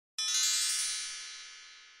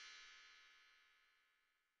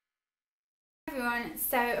everyone.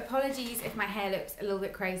 So apologies if my hair looks a little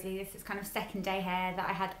bit crazy. This is kind of second day hair that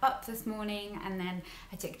I had up this morning and then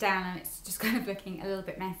I took down, and it's just kind of looking a little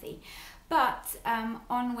bit messy. But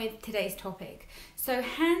on with today's topic. So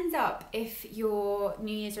hands up if your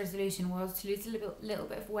New Year's resolution was to lose a little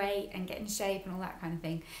bit of weight and get in shape and all that kind of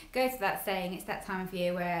thing. Goes without saying, it's that time of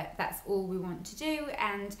year where that's all we want to do,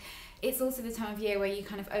 and it's also the time of year where you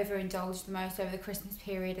kind of overindulge the most over the Christmas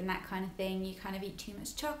period and that kind of thing. You kind of eat too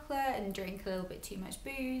much chocolate and drink a little bit too much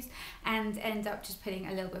booze and end up just putting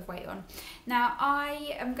a little bit of weight on. Now,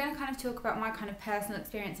 I am going to kind of talk about my kind of personal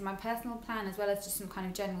experience and my personal plan, as well as just some kind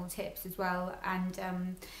of general tips as well, and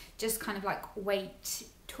just kind of like weight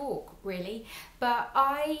talk really. But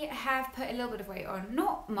I have put a little bit of weight on,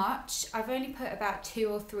 not much. I've only put about 2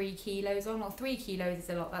 or 3 kilos on. Well, 3 kilos is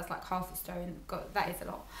a lot, that's like half a stone. God, that is a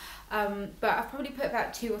lot. But I've probably put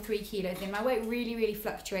about 2 or 3 kilos in. My weight really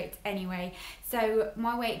fluctuates anyway. So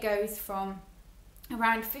my weight goes from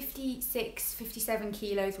around 56, 57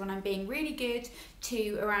 kilos when I'm being really good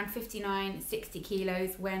to around 59, 60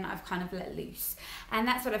 kilos when I've kind of let loose. And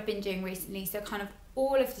that's what I've been doing recently. So kind of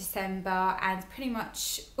all of December and pretty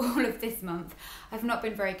much all of this month, I've not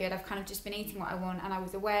been very good. I've kind of just been eating what I want, and I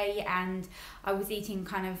was away and I was eating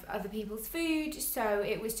kind of other people's food. So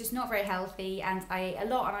it was just not very healthy, and I ate a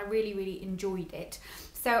lot and I really enjoyed it.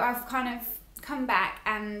 So I've kind of come back,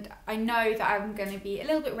 and I know that I'm going to be a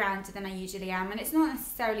little bit rounder than I usually am, and it's not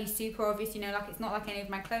necessarily super obvious, you know, like it's not like any of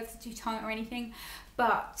my clothes are too tight or anything,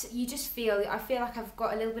 but you just feel, I feel like I've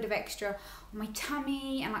got a little bit of extra on my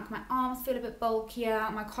tummy, and like my arms feel a bit bulkier,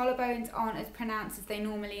 my collarbones aren't as pronounced as they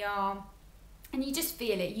normally are, and you just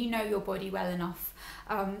feel it. You know your body well enough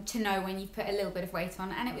to know when you've put a little bit of weight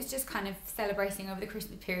on, and it was just kind of celebrating over the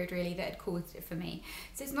Christmas period really that had caused it for me.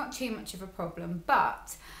 So it's not too much of a problem,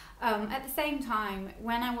 but at the same time,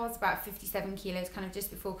 when I was about 57 kilos, kind of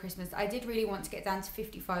just before Christmas, I did really want to get down to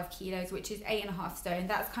 55 kilos, which is 8.5 stone.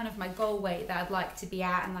 That's kind of my goal weight that I'd like to be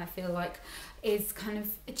at, and I feel like is kind of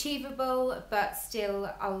achievable, but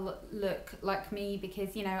still I'll look like me,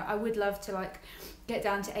 because, you know, I would love to like get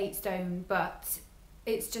down to 8 stone, but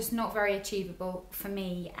it's just not very achievable for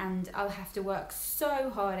me, and I'll have to work so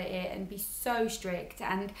hard at it and be so strict.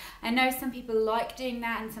 And I know some people like doing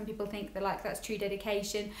that, and some people think that like that's true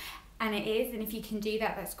dedication, and it is, and if you can do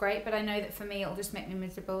that, that's great. But I know that for me it'll just make me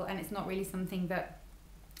miserable, and it's not really something that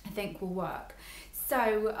I think will work.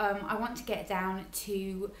 So I want to get down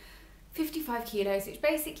to 55 kilos, which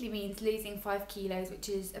basically means losing 5 kilos, which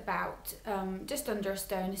is about just under a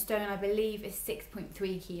stone. A stone, I believe, is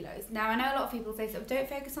 6.3 kilos. Now, I know a lot of people say, sort of, don't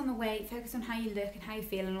focus on the weight, focus on how you look and how you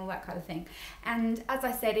feel and all that kind of thing. And as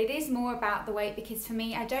I said, it is more about the weight, because for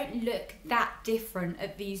me, I don't look that different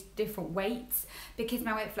at these different weights, because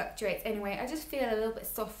my weight fluctuates anyway. I just feel a little bit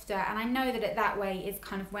softer, and I know that at that weight is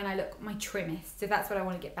kind of when I look my trimmest. So that's what I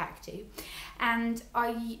want to get back to. And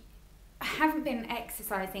I haven't been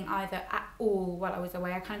exercising either at all while I was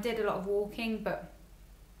away. I kind of did a lot of walking, but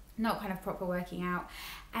not kind of proper working out,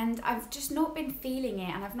 and I've just not been feeling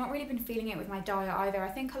it, and I've not really been feeling it with my diet either. I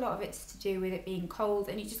think a lot of it's to do with it being cold,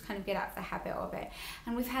 and you just kind of get out of the habit of it.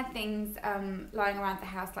 And we've had things lying around the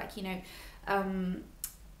house, like, you know,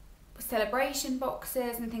 celebration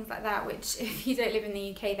boxes and things like that, which if you don't live in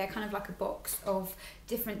the UK, they're kind of like a box of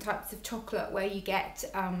different types of chocolate, where you get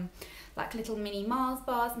like little mini Mars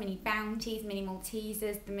bars, mini Bounties, mini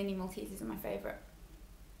Maltesers. The mini Maltesers are my favourite,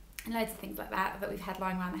 and loads of things like that we've had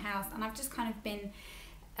lying around the house. And I've just kind of been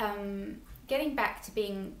getting back to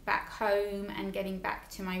being back home, and getting back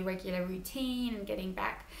to my regular routine, and getting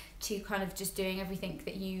back to kind of just doing everything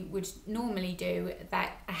that you would normally do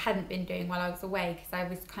that I hadn't been doing while I was away, because I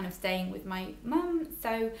was kind of staying with my mum,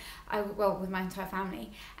 with my entire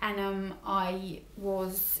family, and I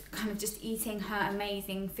was kind of just eating her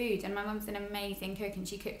amazing food. And my mum's an amazing cook, and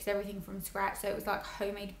she cooks everything from scratch, so it was like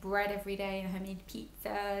homemade bread every day and homemade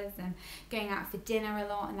pizzas, and going out for dinner a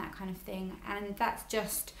lot and that kind of thing. And that's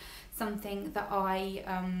just something that I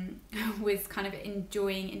was kind of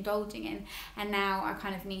indulging in, and now I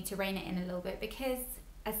kind of need to rein it in a little bit, because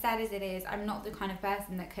as sad as it is, I'm not the kind of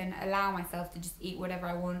person that can allow myself to just eat whatever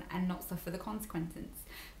I want and not suffer the consequences.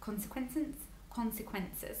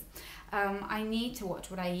 I need to watch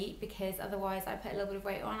what I eat, because otherwise I put a little bit of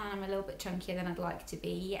weight on and I'm a little bit chunkier than I'd like to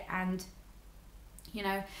be. And you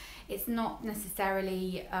know, it's not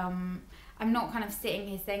necessarily I'm not kind of sitting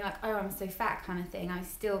here saying like, oh, I'm so fat kind of thing. I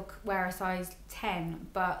still wear a size 10,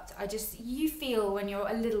 but you feel when you're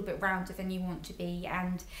a little bit rounder than you want to be,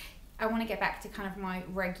 and I want to get back to kind of my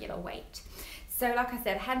regular weight. So like I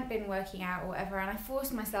said, I hadn't been working out or whatever, and I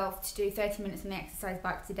forced myself to do 30 minutes on the exercise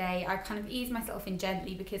bike today. I kind of eased myself in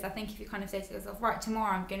gently, because I think if you kind of say to yourself, right,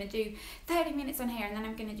 tomorrow I'm going to do 30 minutes on here, and then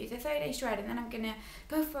I'm going to do the 30-day shred, and then I'm going to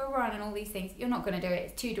go for a run and all these things, you're not going to do it.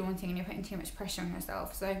 It's too daunting and you're putting too much pressure on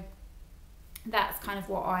yourself. So that's kind of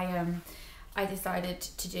what I decided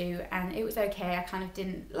to do, and it was okay. I kind of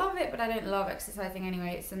didn't love it, but I don't love exercising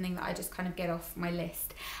anyway. It's something that I just kind of get off my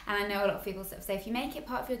list. And I know a lot of people sort of say, if you make it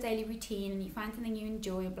part of your daily routine and you find something you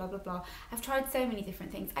enjoy and blah blah blah. I've tried so many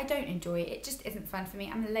different things. I don't enjoy it. It just isn't fun for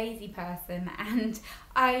me. I'm a lazy person, and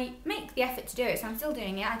I make the effort to do it, so I'm still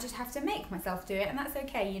doing it. I just have to make myself do it, and that's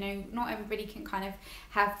okay. You know, not everybody can kind of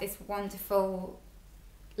have this wonderful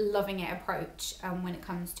loving it approach when it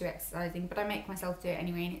comes to exercising, but I make myself do it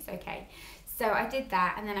anyway, and it's okay. So I did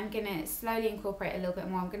that, and then I'm going to slowly incorporate a little bit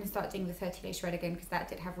more. I'm going to start doing the 30-day shred again, because that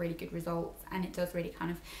did have really good results, and it does really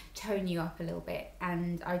kind of tone you up a little bit,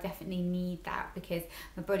 and I definitely need that because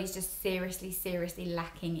my body's just seriously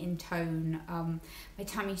lacking in tone. My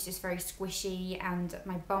tummy's just very squishy, and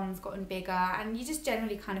my bum's gotten bigger, and you just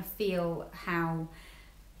generally kind of feel how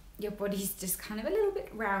your body's just kind of a little bit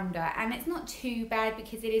rounder, and it's not too bad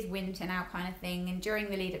because it is winter now kind of thing, and during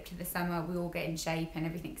the lead up to the summer we all get in shape and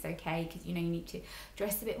everything's okay, because you know you need to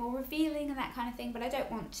dress a bit more revealing and that kind of thing, but I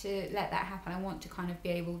don't want to let that happen. I want to kind of be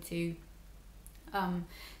able to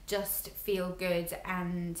just feel good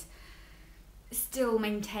and still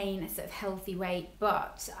maintain a sort of healthy weight,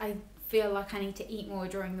 but I feel like I need to eat more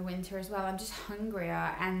during the winter as well. I'm just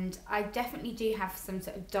hungrier, and I definitely do have some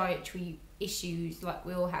sort of dietary issues like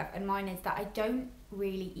we all have, and mine is that I don't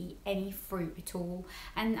really eat any fruit at all.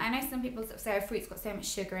 And I know some people sort of say, oh, fruit's got so much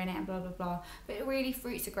sugar in it and blah blah blah, but really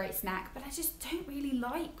fruit's a great snack, but I just don't really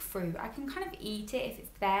like fruit. I can kind of eat it if it's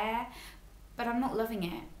there, but I'm not loving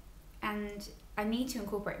it, and I need to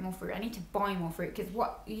incorporate more fruit. I need to buy more fruit, because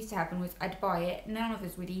what used to happen was I'd buy it, none of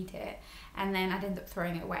us would eat it, and then I'd end up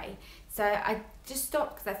throwing it away. So I just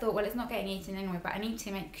stopped, because I thought, well, it's not getting eaten anyway, but I need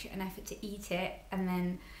to make an effort to eat it, and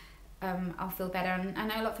then I'll feel better. And I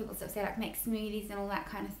know a lot of people sort of say like make smoothies and all that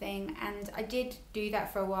kind of thing, and I did do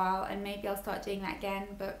that for a while, and maybe I'll start doing that again,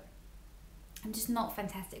 but I'm just not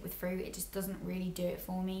fantastic with fruit. It just doesn't really do it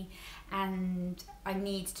for me, and I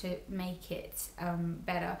need to make it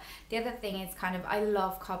better. The other thing is kind of, I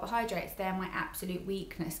love carbohydrates. They're my absolute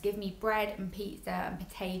weakness. Give me bread and pizza and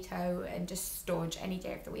potato and just stodge any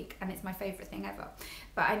day of the week, and it's my favourite thing ever.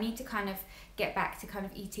 But I need to kind of get back to kind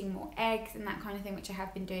of eating more eggs and that kind of thing, which I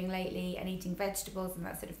have been doing lately, and eating vegetables and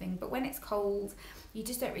that sort of thing. But when it's cold, you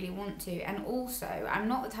just don't really want to. And also, I'm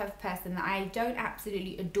not the type of person that I don't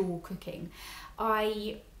absolutely adore cooking.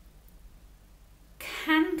 I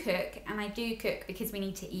can cook, and I do cook because we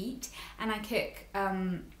need to eat, and I cook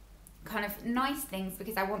kind of nice things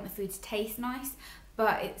because I want the food to taste nice,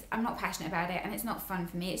 but I'm not passionate about it, and it's not fun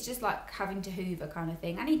for me. It's just like having to hoover kind of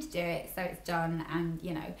thing. I need to do it so it's done, and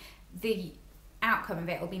you know, the outcome of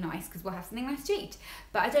it will be nice because we'll have something nice to eat,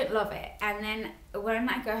 but I don't love it. And then when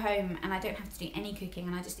I go home and I don't have to do any cooking,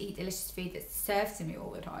 and I just eat delicious food that's served to me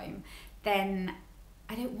all the time, then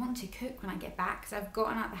I don't want to cook when I get back, because I've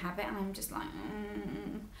gotten out the habit, and I'm just like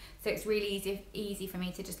So it's really easy for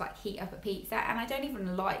me to just like heat up a pizza, and I don't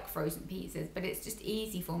even like frozen pizzas, but it's just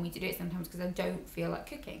easy for me to do it sometimes because I don't feel like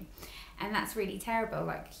cooking, and that's really terrible.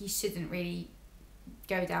 Like, you shouldn't really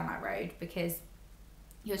go down that road, because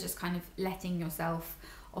you're just kind of letting yourself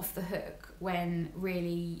off the hook, when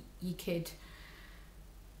really you could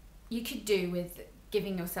do with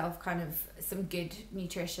giving yourself kind of some good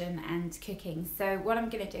nutrition and cooking. So what I'm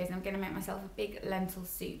going to do is I'm going to make myself a big lentil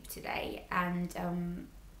soup today, and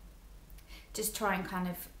just try and kind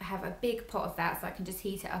of have a big pot of that, so I can just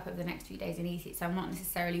heat it up over the next few days and eat it. So I'm not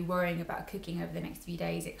necessarily worrying about cooking over the next few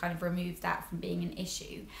days. It kind of removes that from being an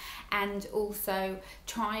issue. And also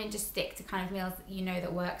try and just stick to kind of meals that you know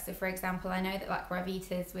that work. So for example, I know that like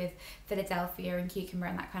Ravitas with Philadelphia and cucumber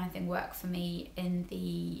and that kind of thing work for me in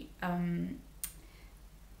the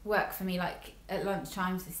like at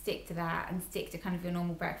lunchtime, so stick to that and stick to kind of your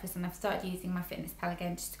normal breakfast. And I've started using my Fitness Pal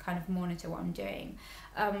again just to kind of monitor what I'm doing,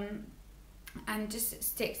 and just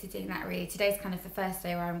stick to doing that really. Today's kind of the first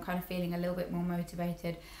day where I'm kind of feeling a little bit more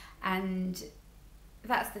motivated, and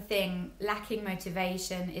that's the thing, lacking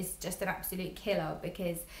motivation is just an absolute killer,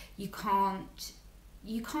 because you can't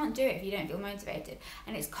do it if you don't feel motivated.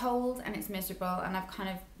 And it's cold and it's miserable, and I've kind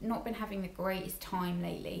of not been having the greatest time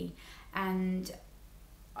lately, and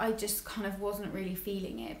I just kind of wasn't really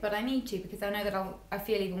feeling it, but I need to, because I know that I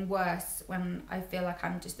feel even worse when I feel like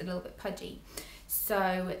I'm just a little bit pudgy.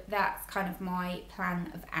 So that's kind of my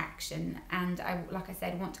plan of action, and I, like I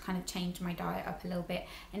said, want to kind of change my diet up a little bit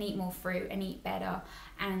and eat more fruit and eat better,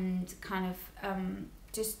 and kind of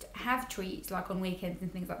just have treats like on weekends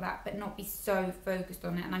and things like that, but not be so focused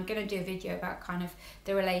on it. And I'm going to do a video about kind of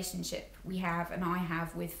the relationship we have and I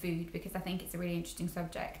have with food, because I think it's a really interesting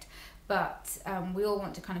subject. But we all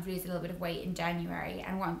want to kind of lose a little bit of weight in January,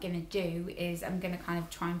 and what I'm going to do is I'm going to kind of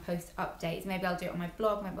try and post updates. Maybe I'll do it on my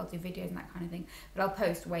blog, maybe I'll do videos and that kind of thing, but I'll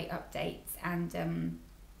post weight updates and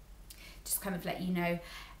just kind of let you know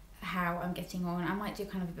how I'm getting on. I might do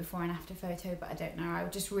kind of a before and after photo, but I don't know. I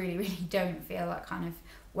just really don't feel like kind of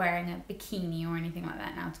wearing a bikini or anything like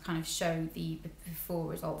that now to kind of show the before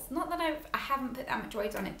results. Not that I haven't put that much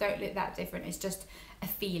weight on, it don't look that different, it's just a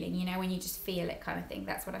feeling, you know, when you just feel it kind of thing.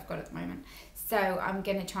 That's what I've got at the moment. So I'm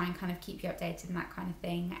going to try and kind of keep you updated and that kind of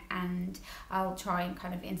thing, and I'll try and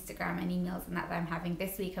kind of Instagram any meals and that I'm having.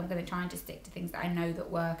 This week I'm going to try and just stick to things that I know that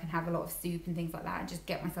work and have a lot of soup and things like that, and just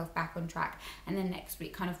get myself back on track, and then next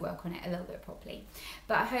week kind of work on it a little bit properly.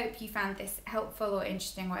 But I hope you found this helpful or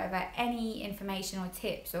interesting, whatever. Any information or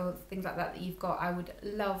tips or things like that you've got, I would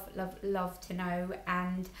love to know,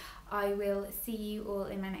 and I will see you all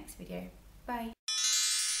in my next video. Bye.